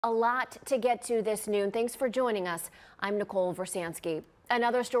A lot to get to this noon. Thanks for joining us. I'm Nicole Versansky.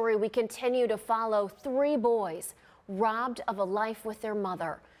 Another story we continue to follow: 3 boys robbed of a life with their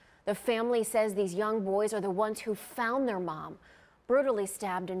mother. The family says these young boys are the ones who found their mom brutally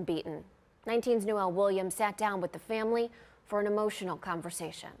stabbed and beaten. 19's Noelle Williams sat down with the family for an emotional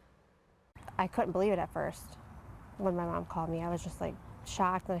conversation. I couldn't believe it at first. When my mom called me, I was just like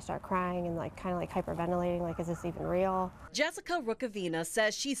shocked, and I started crying and kind of hyperventilating, like, is this even real? Jessica Rukavina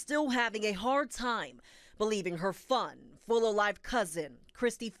says she's still having a hard time believing her fun, full-of-life cousin,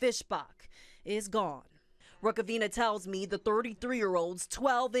 Christy Fishbach, is gone. Rukavina tells me the 33-year-old's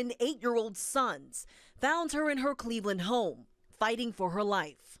 12 and 8-year-old sons found her in her Cleveland home, fighting for her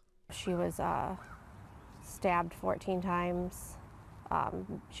life. She was stabbed 14 times.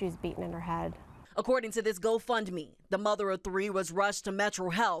 She was beaten in her head. According to this GoFundMe, the mother of 3 was rushed to Metro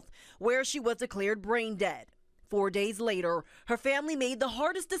Health, where she was declared brain dead. 4 days later, her family made the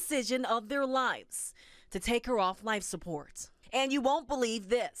hardest decision of their lives: to take her off life support. And you won't believe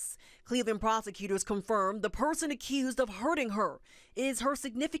this. Cleveland prosecutors confirmed the person accused of hurting her is her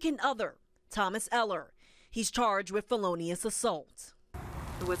significant other, Thomas Eller. He's charged with felonious assault.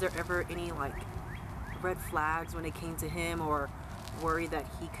 Was there ever any red flags when it came to him, or worry that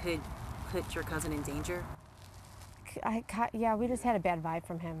he could put your cousin in danger? Yeah, we just had a bad vibe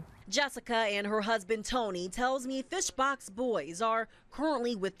from him. Jessica and her husband Tony tells me Fishbach's boys are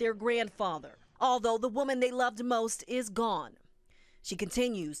currently with their grandfather, although the woman they loved most is gone. She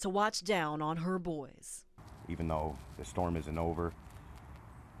continues to watch down on her boys. Even though the storm isn't over,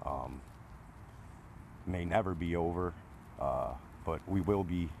 may never be over, but we will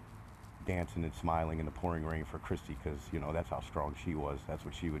be dancing and smiling in the pouring rain for Christy, because, you know, that's how strong she was. That's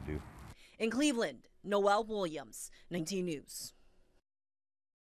what she would do. In Cleveland, Noelle Williams, 19 News.